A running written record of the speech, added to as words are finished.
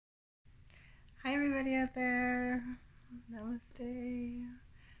everybody out there. Namaste.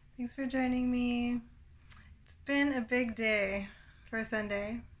 Thanks for joining me. It's been a big day for a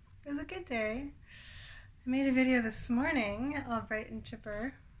Sunday. It was a good day. I made a video this morning, all bright and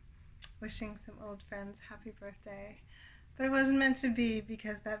chipper, wishing some old friends happy birthday. But it wasn't meant to be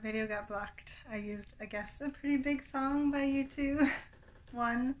because that video got blocked. I used, I guess, a pretty big song by U2.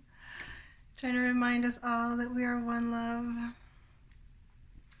 One. Trying to remind us all that we are one love.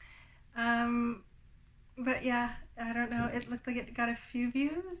 But yeah, I don't know, it looked like it got a few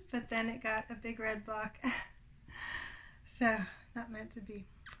views, but then it got a big red block. So, not meant to be.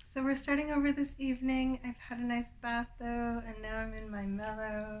 So we're starting over this evening. I've had a nice bath though, and now I'm in my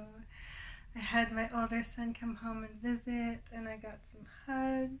mellow. I had my older son come home and visit, and I got some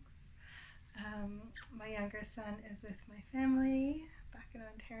hugs. My younger son is with my family back in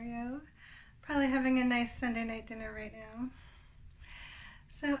Ontario, probably having a nice Sunday night dinner right now.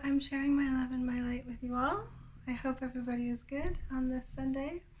 So I'm sharing my love and my light with you all. I hope everybody is good on this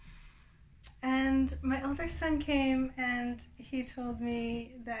Sunday. And my older son came and he told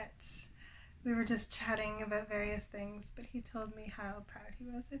me that we were just chatting about various things, but he told me how proud he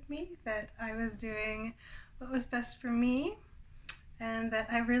was of me, that I was doing what was best for me, and that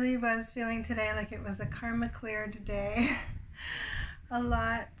I really was feeling today like it was a karma cleared day. A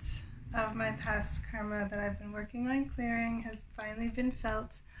lot of my past karma that I've been working on clearing has finally been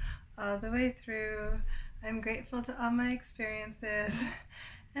felt all the way through. I'm grateful to all my experiences,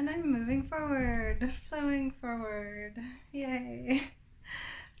 and I'm moving forward, flowing forward. Yay!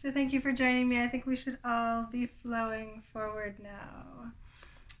 So thank you for joining me. I think we should all be flowing forward now.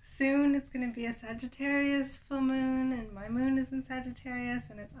 Soon it's going to be a Sagittarius full moon, and my moon is in Sagittarius,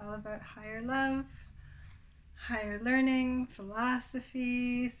 and it's all about higher love, higher learning,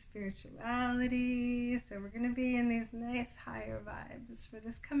 philosophy, spirituality. So we're going to be in these nice higher vibes for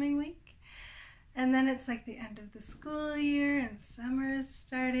this coming week. And then it's like the end of the school year and summer is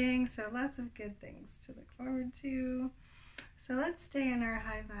starting, so lots of good things to look forward to. So let's stay in our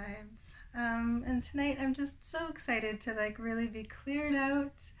high vibes. And tonight I'm just so excited to like really be cleared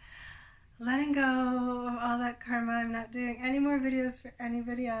out, letting go of all that karma. I'm not doing any more videos for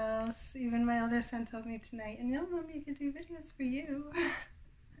anybody else. Even my older son told me tonight, and no, Mom, you can do videos for you.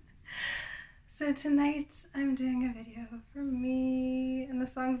 So tonight I'm doing a video for me and the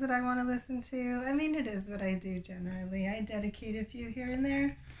songs that I want to listen to. I mean, it is what I do generally. I dedicate a few here and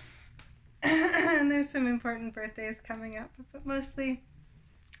there. And there's some important birthdays coming up, but mostly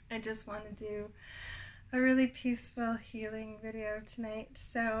I just want to do a really peaceful healing video tonight.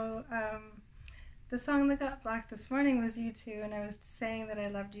 So the song that got blocked this morning was U2, and I was saying that I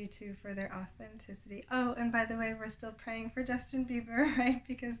loved U2 for their authenticity. Oh, and by the way, we're still praying for Justin Bieber, right?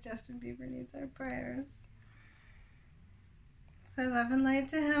 Because Justin Bieber needs our prayers. So love and light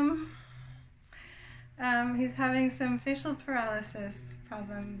to him. He's having some facial paralysis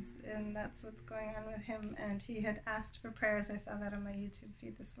problems, and that's what's going on with him, and he had asked for prayers. I saw that on my YouTube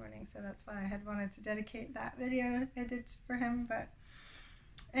feed this morning, so that's why I had wanted to dedicate that video I did for him. But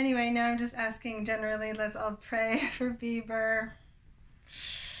anyway, now I'm just asking generally, let's all pray for Bieber.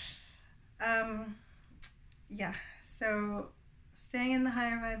 Yeah, so staying in the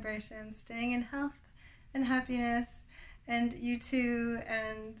higher vibration, staying in health and happiness, and U2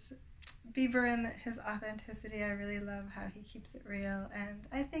 and Bieber and his authenticity. I really love how he keeps it real, and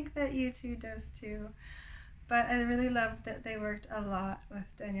I think that U2 does too. But I really loved that they worked a lot with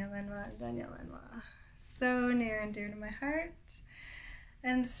Daniel Lanois and Daniel Lanois. So near and dear to my heart.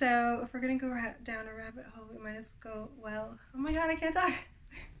 And so if we're going to go down a rabbit hole, we might as well go, well, oh my god, I can't talk.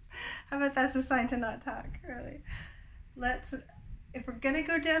 How about that's a sign to not talk, really? If we're going to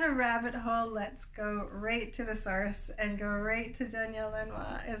go down a rabbit hole, let's go right to the source and go right to Daniel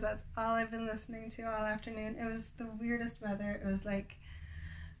Lanois, as that's all I've been listening to all afternoon. It was the weirdest weather. It was like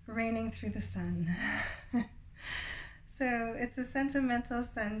raining through the sun. So it's a sentimental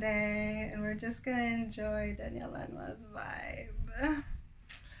Sunday, and we're just going to enjoy Daniel Lanois' vibe,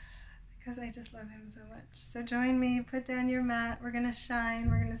 because I just love him so much. So join me, put down your mat, we're going to shine,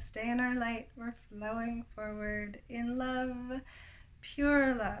 we're going to stay in our light, we're flowing forward in love,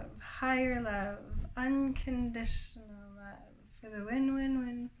 pure love, higher love, unconditional love, for the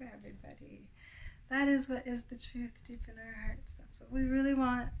win-win-win for everybody. That is what is the truth deep in our hearts. That's what we really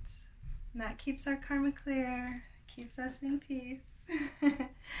want, and that keeps our karma clear, keeps us in peace,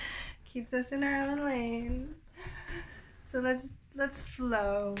 keeps us in our own lane. So let's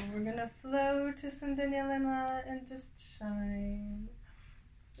flow. We're gonna flow to some Daniel Lanois and just shine.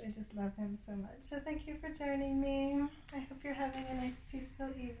 I just love him so much. So thank you for joining me. I hope you're having a nice peaceful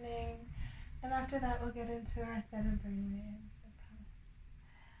evening. And after that we'll get into our theta brainwaves, I promise.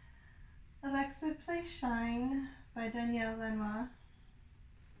 Alexa, try Shine by Danielle Lanois.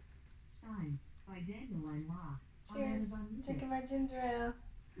 Shine by Danielle Lanois. Cheers. Drinking my ginger ale.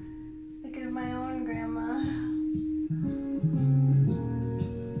 Thinking of my own grandma.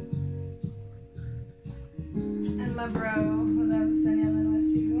 And my bro, who loves Danielle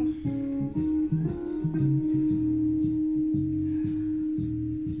Lanois too.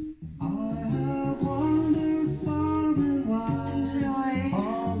 I have wandered far and wide, Enjoy.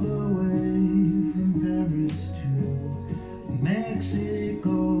 all the way from Paris to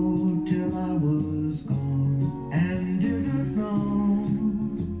Mexico till I was gone and didn't know.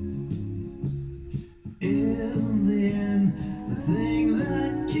 In the end, the thing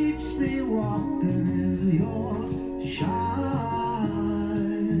that keeps me walking is your shine,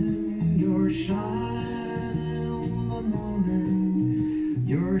 your shine in the morning,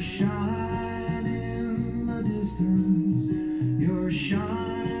 your shine in the distance, your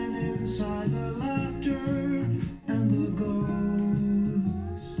shine inside the laughter and the ghosts.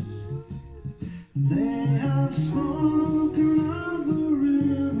 They have spoken of the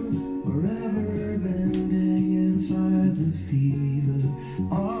river forever bending inside the fever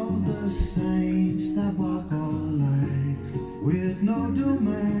of the saints that walk all life with no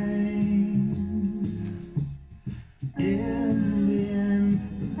domain. In the end,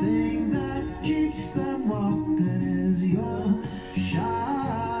 the thing that keeps them walking is your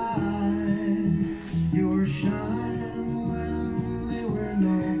shine. Your shine when they wear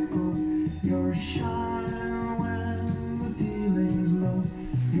no coat. Your shine when the feeling's low.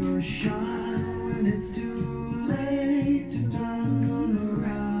 Your shine when it's too late to turn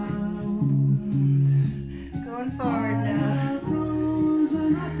around. Going forward now. I've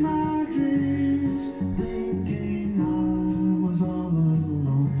frozen up my dreams, thinking I was all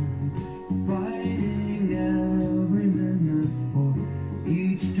alone, fighting every minute for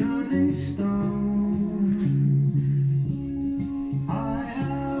each turning stone. I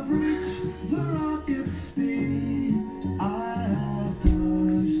have reached the rocket speed, I have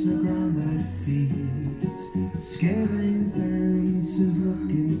touched the ground that feeds, scaling fences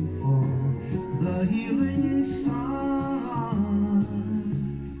looking for the healing sun.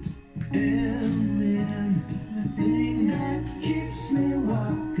 In the end, the thing that keeps me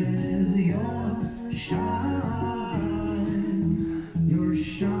walking is your shine. Your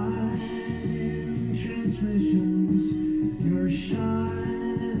shine in transmissions, your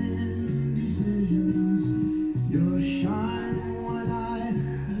shine in decisions, your shine when I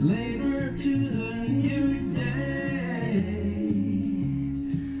labor to the new day.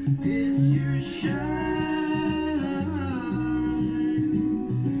 It's your shine,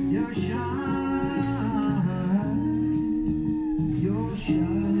 your shine, your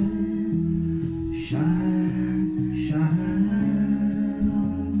shine, shine, shine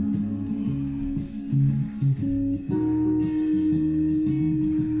on.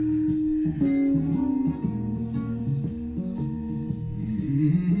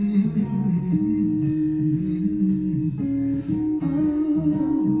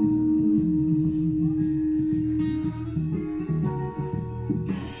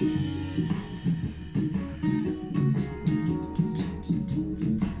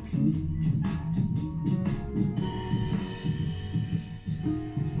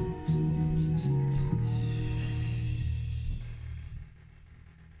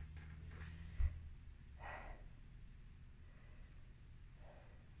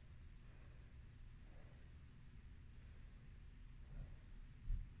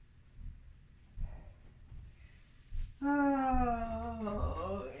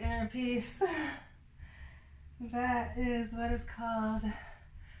 Oh, inner peace. That is what is called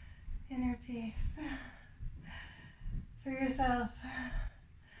inner peace. For yourself,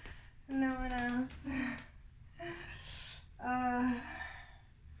 no one else.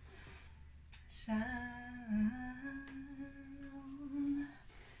 Shine.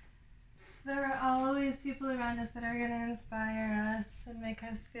 There are always people around us that are going to inspire us and make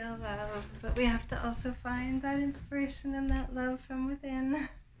us feel love, but we have to also find that inspiration and that love from within.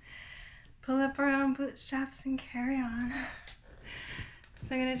 Pull up our own bootstraps and carry on.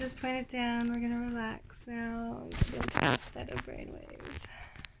 So I'm going to just point it down. We're going to relax now. I'm going to tap theta brainwaves.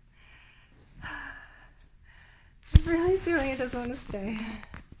 I'm really feeling it doesn't want to stay.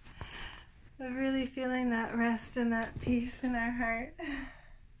 I'm really feeling that rest and that peace in our heart.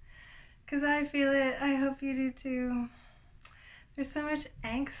 Because I feel it. I hope you do too. There's so much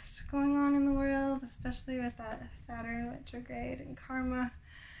angst going on in the world, especially with that Saturn retrograde and karma.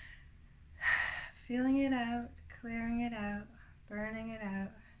 Feeling it out, clearing it out, burning it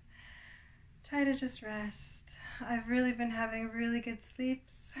out. Try to just rest. I've really been having really good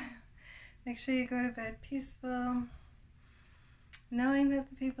sleeps, Make sure you go to bed peaceful, knowing that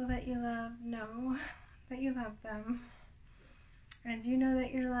the people that you love know that you love them, and you know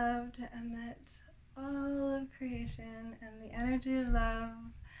that you're loved, and that all of creation and the energy of love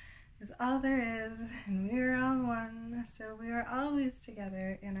is all there is, and we are all one, so we are always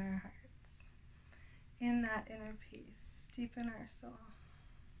together in our hearts, in that inner peace, deep in our soul.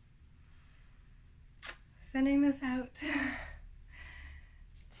 Sending this out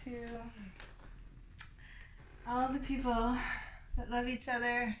to all the people that love each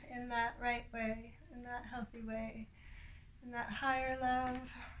other in that right way, in that healthy way, in that higher love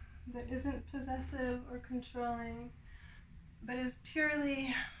that isn't possessive or controlling, but is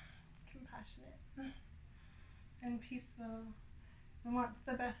purely compassionate and peaceful and wants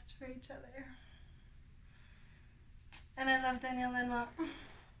the best for each other. And I love Danielle Lenoir.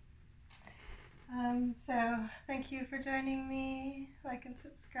 So thank you for joining me. Like and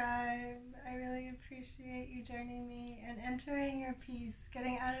subscribe. I really appreciate you joining me and entering your peace,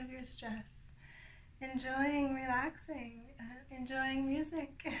 getting out of your stress, enjoying relaxing, enjoying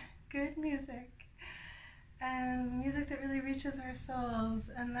music, good music, and music that really reaches our souls,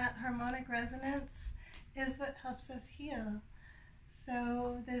 and that harmonic resonance is what helps us heal.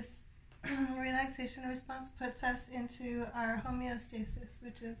 So this relaxation response puts us into our homeostasis,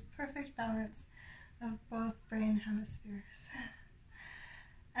 which is perfect balance of both brain hemispheres.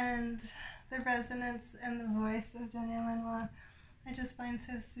 And the resonance and the voice of Danielle Lenoir I just find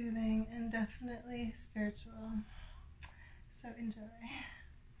so soothing and definitely spiritual. So enjoy.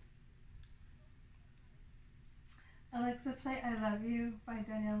 Alexa, play I Love You by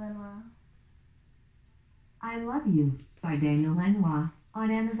Danielle Lenoir. I Love You by Danielle Lenoir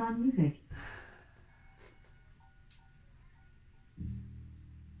on Amazon Music.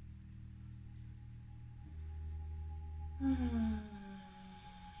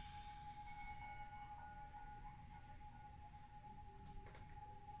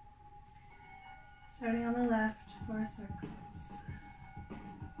 Starting on the left, 4 circles.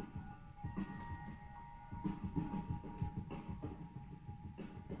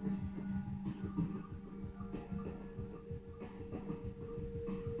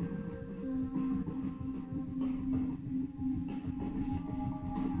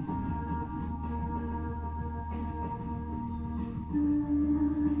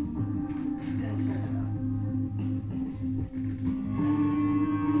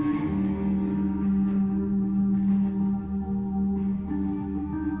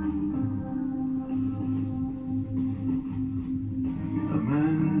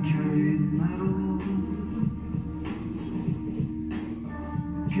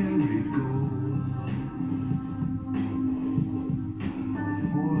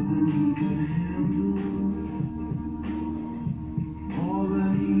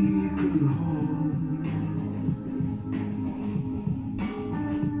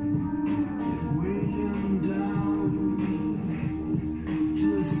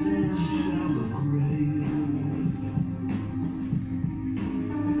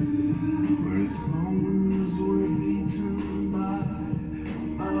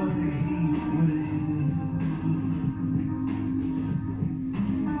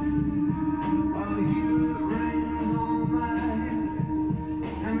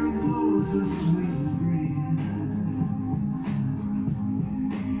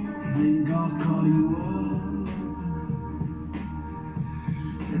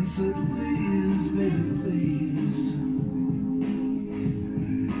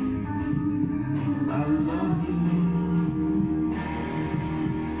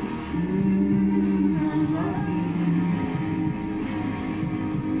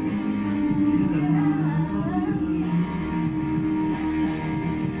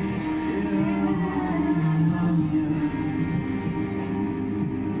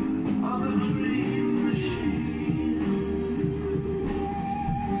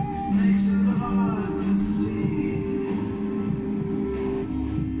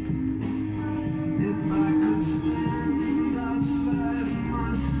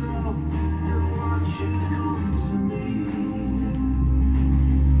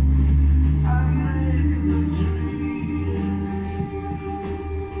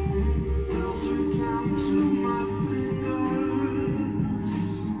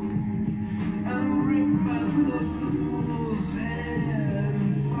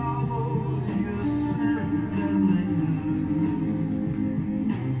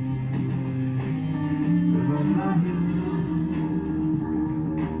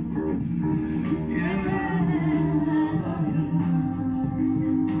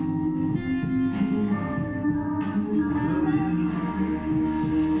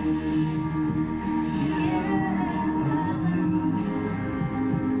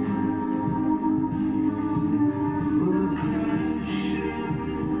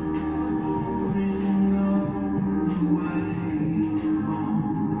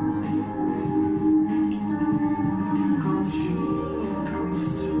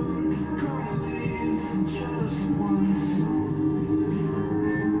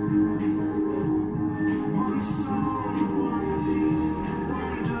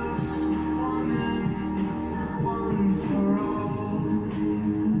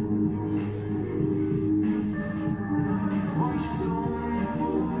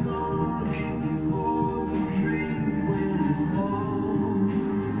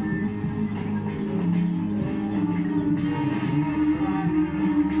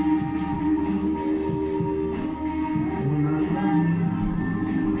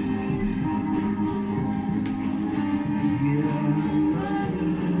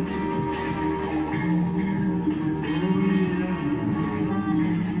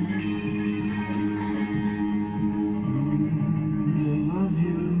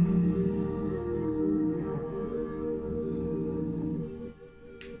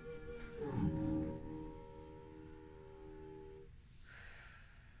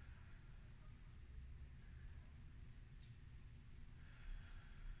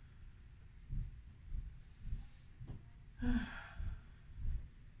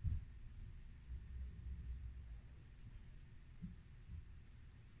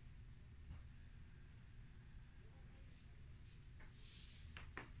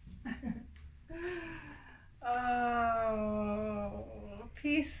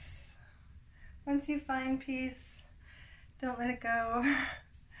 peace. Once you find peace, don't let it go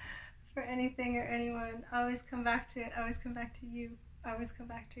for anything or anyone. Always come back to it. Always come back to you. Always come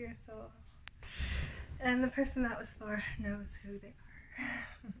back to your soul. And the person that was for knows who they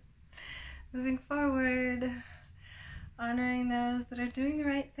are. Moving forward, honoring those that are doing the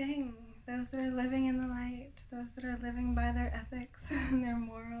right thing, those that are living in the light, those that are living by their ethics and their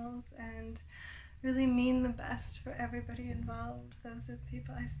morals and really mean the best for everybody involved. Those are the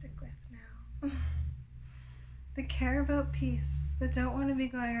people I stick with now. That care about peace, that don't want to be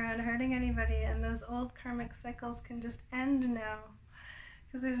going around hurting anybody, and those old karmic cycles can just end now.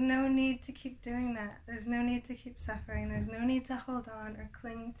 Because there's no need to keep doing that. There's no need to keep suffering. There's no need to hold on or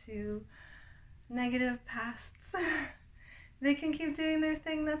cling to negative pasts. They can keep doing their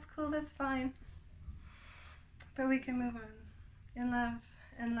thing. That's cool. That's fine. But we can move on in love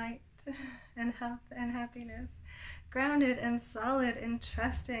and light and health and happiness. Grounded and solid in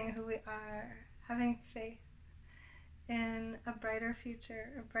trusting who we are. Having faith in a brighter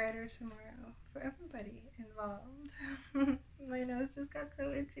future, a brighter tomorrow for everybody involved. My nose just got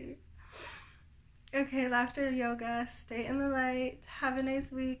so itchy. Okay, laughter yoga, stay in the light, have a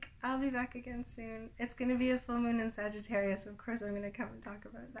nice week. I'll be back again soon. It's going to be a full moon in Sagittarius, of course I'm going to come and talk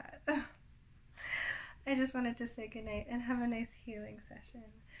about that. I just wanted to say goodnight and have a nice healing session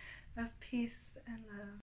of peace and love.